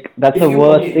if the you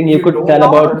worst okay thing if you you could don't tell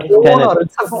Not about a know Tenet. boner.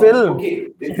 It's a no film. okay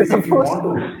You're if you supposed want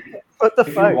to. to What the if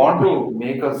you fuck? want to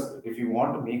make us if you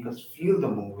want to make us feel the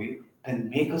movie then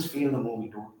make us feel the movie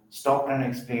dude stop trying to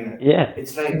explain it Yeah,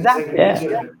 it's like a Exactly. yeah,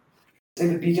 teacher it's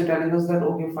like a teacher telling us that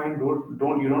okay fine dude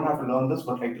don't you don't have to learn this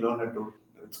but like learn it dude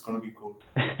it's gonna be cool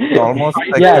It's almost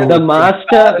like yeah. The Finding master,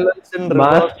 parallels in reverse.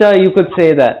 master, you could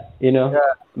say that. Yeah.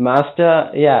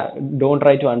 Master. Yeah, don't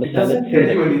try to it understand it. doesn't Feel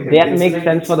tell you it. anything That it's makes like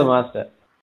sense it's for the master.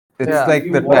 it's Yeah. if like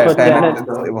you the That's watch what Tenet.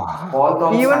 Tenet. Paul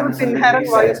Thomas Even with Anderson Inherent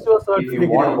literally Vice said, to a if certain you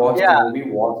want to degree. watch the Yeah. movie,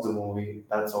 watch the movie.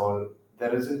 That's all.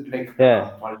 There isn't like a Yeah,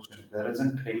 compulsion. There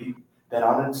isn't really. There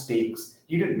aren't stakes.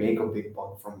 He didn't make a big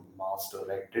buck from Master,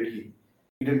 right? Did he?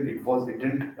 He didn't. It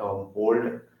didn't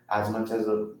hold as much as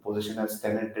a position as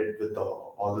Tenet did with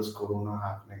all this Corona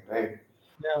happening, right?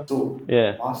 Yeah. So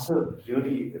yeah, Master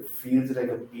really feels like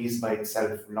a piece by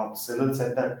itself. Now Cyril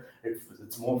said that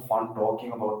it's more fun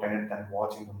talking about Tenet than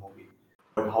watching the movie.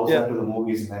 But how's Yeah. that to the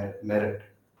movie's merit?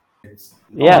 It's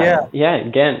yeah, Yeah. not. yeah.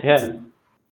 Again, It's, yeah.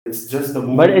 it's just the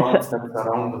But movie it's parts that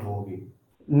surround the movie.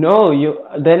 no.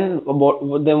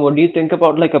 What do you think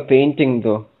about like a painting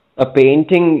though? A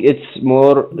painting, it's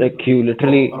more like you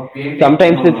literally. A painting,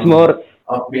 Sometimes no, no, it's no. more.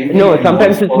 A painting No, sometimes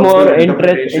involves it's personal more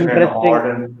interpretation and interesting. art,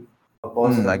 and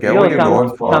I a get what No, painting you're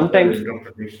involves going for. personal sometimes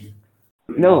interpretation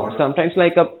in no. art. Sometimes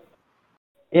like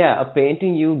a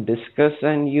painting you discuss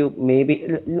and you maybe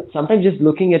sometimes just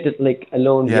looking at it like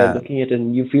alone, you're Yeah. looking at it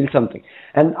and you feel something.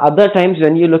 And other times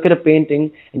when you look at a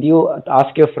painting and you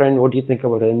ask your friend what do you think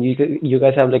about it, and you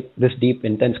guys have like this deep,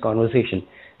 intense conversation.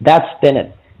 That's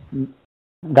Tenet.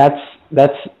 That's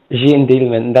Jean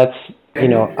Dielman. That's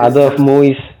Tenet is other just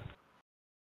movies,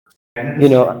 Tenet you is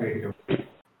know. clickbait.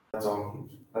 That's all.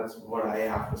 That's what I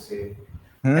have to say.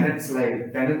 Hmm? And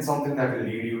it's something that will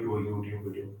lead you to a YouTube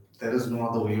video. There is no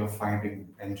other way of finding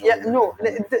Yeah, enjoyment no,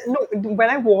 at home. no. When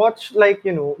I watch, like,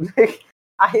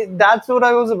 like, that's what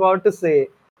I was about to say.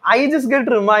 I just get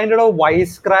reminded of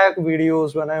wisecrack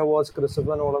videos when I watch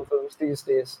Christopher Nolan films these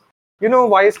days. Oh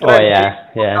Wisecrack videos. yeah,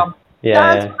 yeah,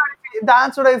 yeah, That's yeah. what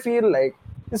that's what I feel like.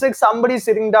 It's like somebody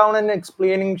sitting down and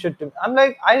explaining shit to me. I'm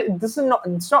like, this is not.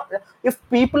 It's not. If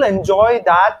people enjoy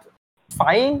that,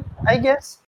 fine, I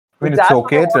guess. I mean, If it's that's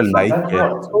what they okay to want from like That's cinema,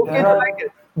 it, it's what okay there to are. like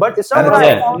it. But it's not and what it's I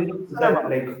okay. Yeah, want from Films cinema.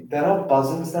 that there are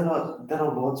puzzles that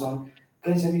are words on.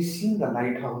 Guys, have you seen The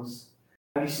Lighthouse?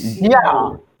 Have you seen Yeah,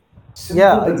 how simple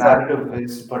yeah, the exactly. narrative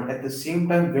is? But at the same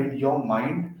time, when your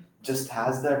mind just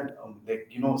has that,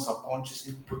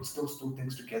 subconsciously puts those two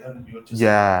things together, and you're just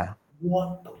like, Yeah.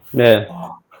 what the yeah,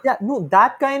 fuck? Yeah, no,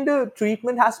 that kind of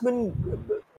treatment has been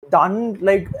done,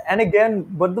 like, and again,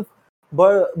 but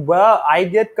where I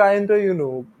get kind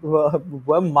of,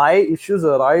 where my issues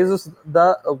arise is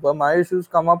that where my issues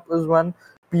come up is when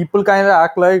people kind of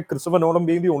act like Christopher Nolan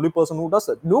being the only person who does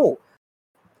it. No,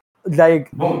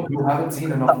 like, No, you haven't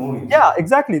seen enough movies. yeah,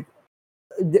 exactly.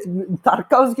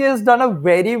 Tarkovsky has done a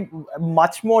very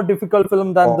much more difficult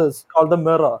film than Oh, this, called The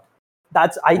Mirror. I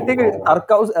Oh think God.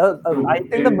 I Dude,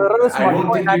 think The Mirror is I much don't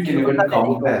more think you can inaccessible even than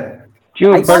anything. compare. I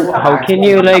true. can't, But So how I can can't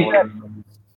you accessible like? compare. Nolan.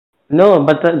 No,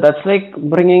 but that's like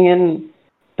bringing in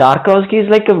Tarkovsky is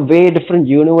like a way different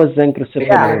universe than Christopher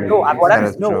Yeah, Nolan. no. Exactly, What that I'm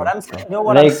is exactly. no, what true. I'm True. no,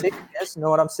 what I'm Like, saying is no,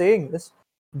 what I'm saying is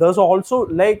there's also,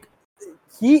 like,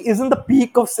 he isn't the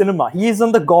peak of cinema. He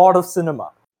isn't the god of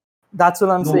cinema. That's what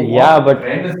I'm No, saying. yeah, what but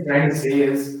Ren is trying to say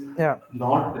is Yeah,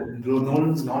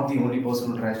 Nolan's not the only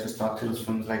person who tries to structure his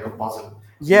films like a puzzle.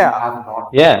 So you yeah, have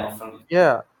not seen yeah, enough films.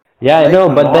 yeah. yeah, I Like know.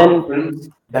 a But lot of then, films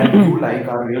that you like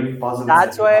are really puzzles that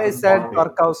That's you why I haven't said solved yet.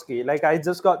 Tarkovsky. Like, I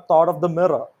just got thought of The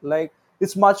Mirror. Like,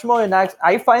 it's much more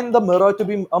I find The Mirror to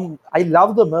be I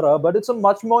love The Mirror, but it's a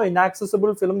much more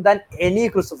inaccessible film than any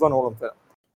Christopher Nolan film.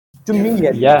 To me,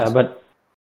 at Definitely. yeah, least. but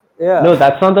Yeah. no,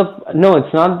 that's not the. No,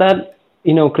 it's not that.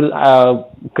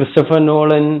 Christopher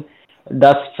Nolan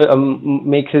does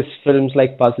makes his films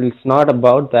like puzzles. It's not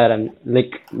about that. I'm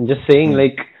just saying Hmm.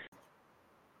 like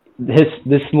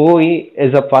this movie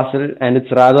is a puzzle and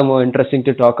it's rather more interesting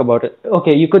to talk about it.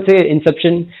 Okay, you could say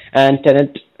Inception and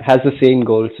Tenet has the same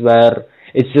goals where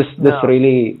it's just this Yeah.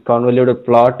 really convoluted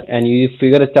plot and you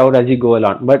figure it out as you go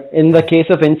along. But in the case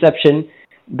of Inception,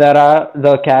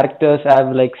 the characters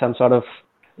have like some sort of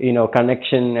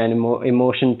connection and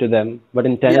emotion to them. But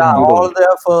in Tenet Yeah, you all don't.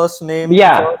 their first name,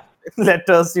 Yeah, first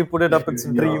letters, you put it up, it's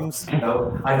Yeah. dreams.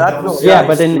 That That was no, yeah, yeah, so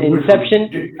but in stupid, dude.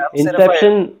 Inception, Did, I'm cinephile.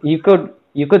 Inception,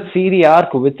 you could see the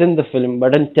arc within the film,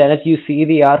 but in Tenet you see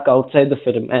the arc outside the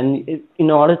film, and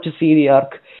in order to see the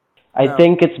arc, I Yeah,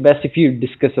 think it's best if you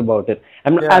discuss about it.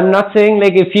 yeah, I'm not saying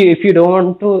like if you don't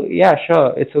want to, yeah,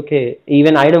 sure, it's okay.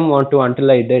 Even I don't want to until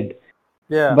I did.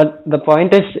 yeah. But the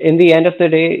point is, in the end of the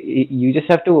day, you just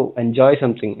have to enjoy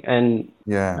something, and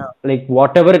Yeah. like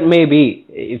whatever it may be,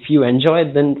 if you enjoy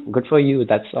it, then good for you.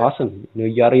 That's awesome.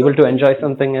 You are able to enjoy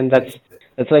something, and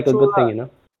that's like a So, good thing.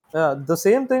 the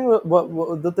same thing.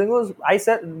 The thing was, I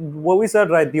said what we said,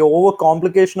 right? The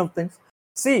overcomplication of things.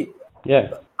 See, Yeah,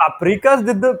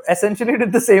 Paprikas essentially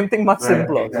did the same thing, much right,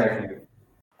 simpler. exactly.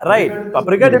 Right? Paprika did the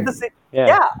Paprika same did the thing. same. yeah,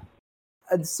 Yeah.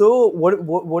 And so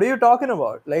what are you talking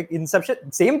about? Like Inception,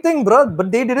 same thing, bro.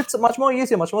 But they did it so much more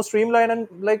easier, much more streamlined, and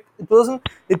like It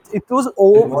it was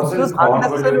wasn't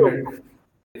unnecessary. convoluted.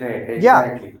 Right, Yeah,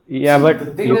 exactly. yeah. See, the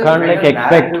But thing you is, can't when like a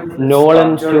expect narrative is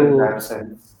Nolan structured in to. that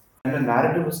sense, when a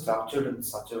narrative is structured in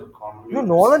such a no,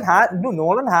 convoluted sense,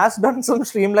 Nolan has done some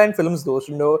streamlined films, though.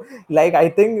 Like, I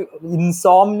think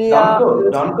Insomnia.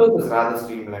 Dunkirk is rather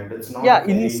streamlined. It's not Yeah, a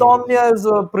very. Insomnia is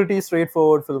a pretty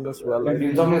straightforward film as well. I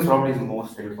think Insomnia is probably the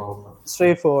most straightforward.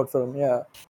 straightforward film. Yeah,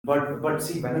 But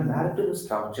see, when a narrative is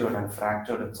structured and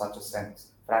fractured in such a sense,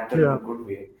 fractured in yeah, a good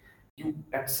way, you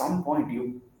at some point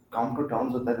you come to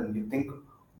terms with that and you think,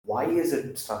 why is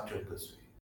it structured this way?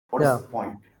 What is yeah. the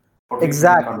point? What are you trying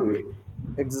to Exactly, convey?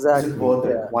 Is it exactly. worth it?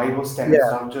 Yeah, Why was Tenet yeah,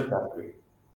 structured that way?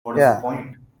 What is the yeah,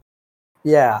 point?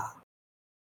 yeah,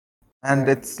 And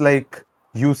Exactly. it's like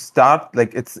you start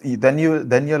like then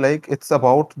you're like it's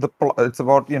about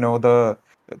the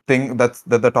thing that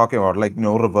they're talking about, like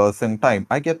reversing time.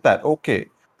 I get that. Okay,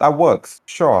 that works.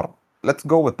 Sure, let's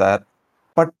go with that.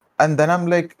 But and then I'm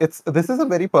like, this is a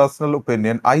very personal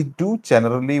opinion. I do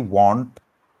generally want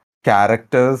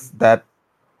characters that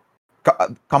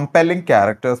compelling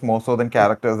characters more so than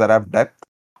characters that have depth.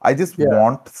 I just yeah,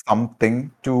 want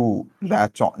something to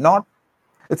latch on. Not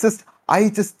it's just I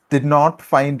just did not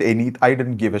find any. I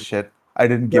didn't give a shit. I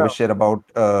didn't give a Yeah. shit about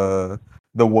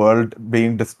the world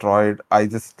being destroyed. I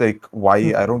just like why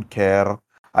I don't care.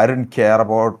 I didn't care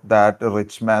about that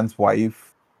rich man's wife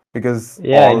because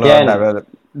Yeah, all her again, develop.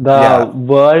 Yeah, the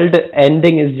world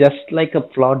ending is just like a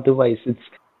plot device. It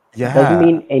doesn't yeah,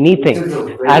 mean Which anything. is a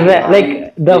As very a, like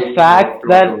the articulate fact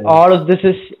plot that all device. of this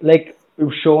is like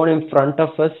shown in front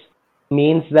of us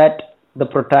means that the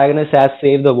protagonist has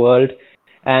saved the world,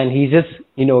 and he's just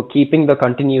keeping the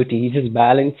continuity. He's just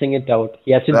balancing it out.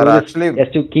 He has to that do this. actually. He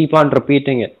has to keep on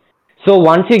repeating it. So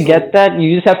once you get So that,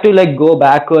 you just have to like go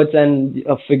backwards and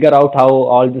figure out how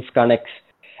all this connects.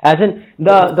 As in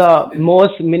the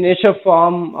most miniature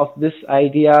form of this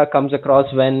idea comes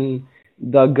across when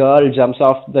the girl jumps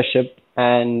off the ship,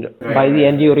 and by right, the right,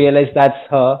 end you right. realize that's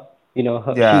her.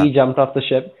 Yeah, She jumped off the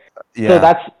ship. So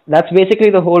yeah. that's basically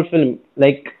the whole film.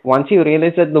 Like once you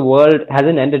realize that the world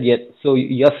hasn't ended yet, so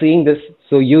you're seeing this,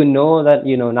 so you know that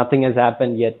nothing has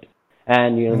happened yet,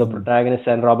 and the Mhm. protagonist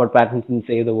and Robert Pattinson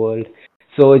save the world.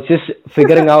 So it's just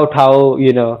figuring out how So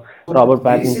it's Robert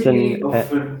basically Pattinson. a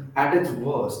film at its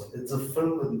worst. It's a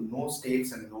film with no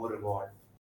stakes and no reward.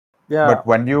 Yeah. But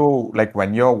when you're like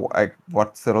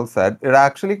what Cyril said, it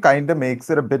actually kind of makes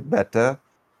it a bit better.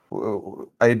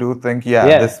 I do think, yeah,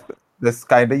 Yeah, this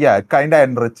kind of, yeah, it kind of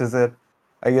enriches it.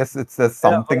 I guess it's there's Yeah,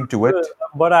 something to it.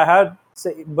 but I had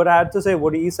to say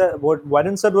what he said, what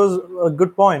Warren said was a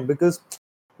good point, because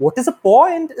what is the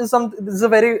point is something. This is a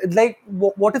very like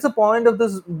what is the point of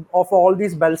this, of all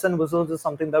these bells and whistles, is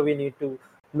something that we need to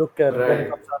look at when it Right.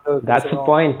 comes down to that's the considering.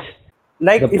 point.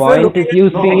 Like The if we're point looking is at you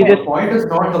No, see no, this. the point is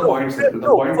not the no, point, Cyril. The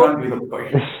no, point for, can't be the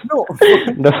point. no,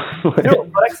 no. The,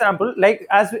 For example, like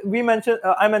as we mentioned,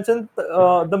 I mentioned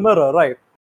the mirror, right?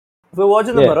 If we watch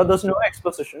in the yeah, mirror, there's no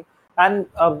exposition, and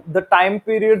the time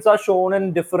periods are shown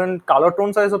in different color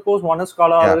tones. I suppose one is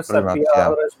color, Yeah, other is pretty much. sepia, Yeah,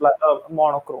 other is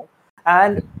monochrome,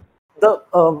 and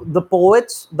the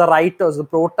poets, the writers, the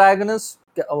protagonist,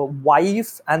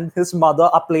 wife, and his mother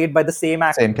are played by the same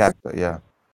same actors, character. Yeah,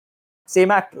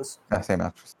 same actress. yeah, same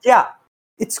actress. Yeah,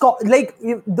 like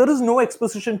there is no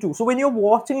exposition too. So when you're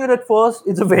watching it at first,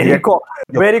 it's a You very get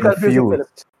you're very confusing film.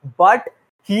 confused. But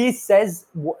he says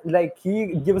like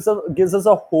he gives us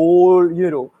a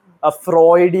whole a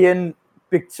Freudian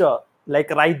picture, like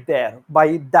right there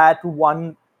by that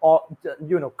one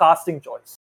casting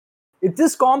choice. It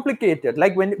is complicated,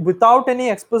 like when without any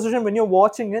exposition, when you're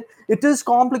watching it, it is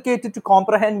complicated to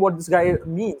comprehend what this guy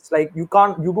means. Like you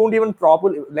don't even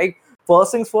properly, like,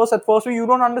 first things first, at first you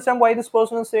don't understand why this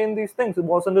person is saying these things. It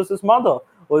wasn't this his mother,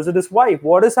 or is it his wife?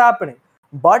 What is happening?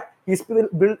 But he's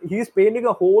painting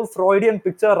a whole Freudian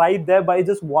picture right there by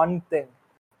just one thing.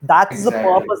 That is the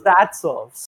Exactly. purpose that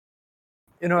serves.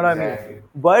 You know what I mean? Exactly.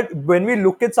 But when we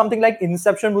look at something like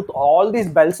Inception with all these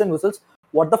bells and whistles,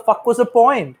 what the fuck was the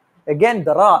point? Again,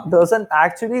 there's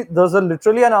a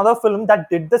literally another film that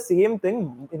did the same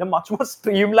thing in a much more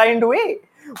streamlined way.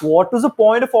 What was the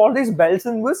point of all these bells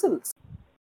and whistles?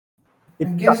 I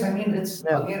It guess, I mean, it's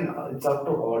yeah, again, it's up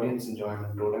to audience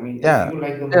enjoyment, dude. I mean, if Yeah, you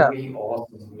like the yeah, movie,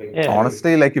 awesome. Like, yeah. great.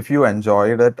 honestly, like if you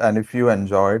enjoyed it and if you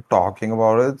enjoyed talking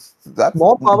about it, that's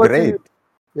more power to great. you.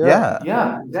 Yeah. Yeah,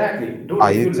 Yeah, exactly. Dude, if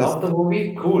I you love just the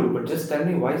movie, cool. But just tell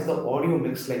me, why is the audio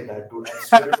mixed like that, dude? I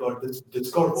swear to God, this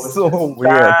Discord voice so gets insane.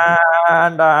 weird.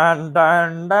 Dan, dan,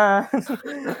 dan,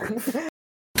 dan.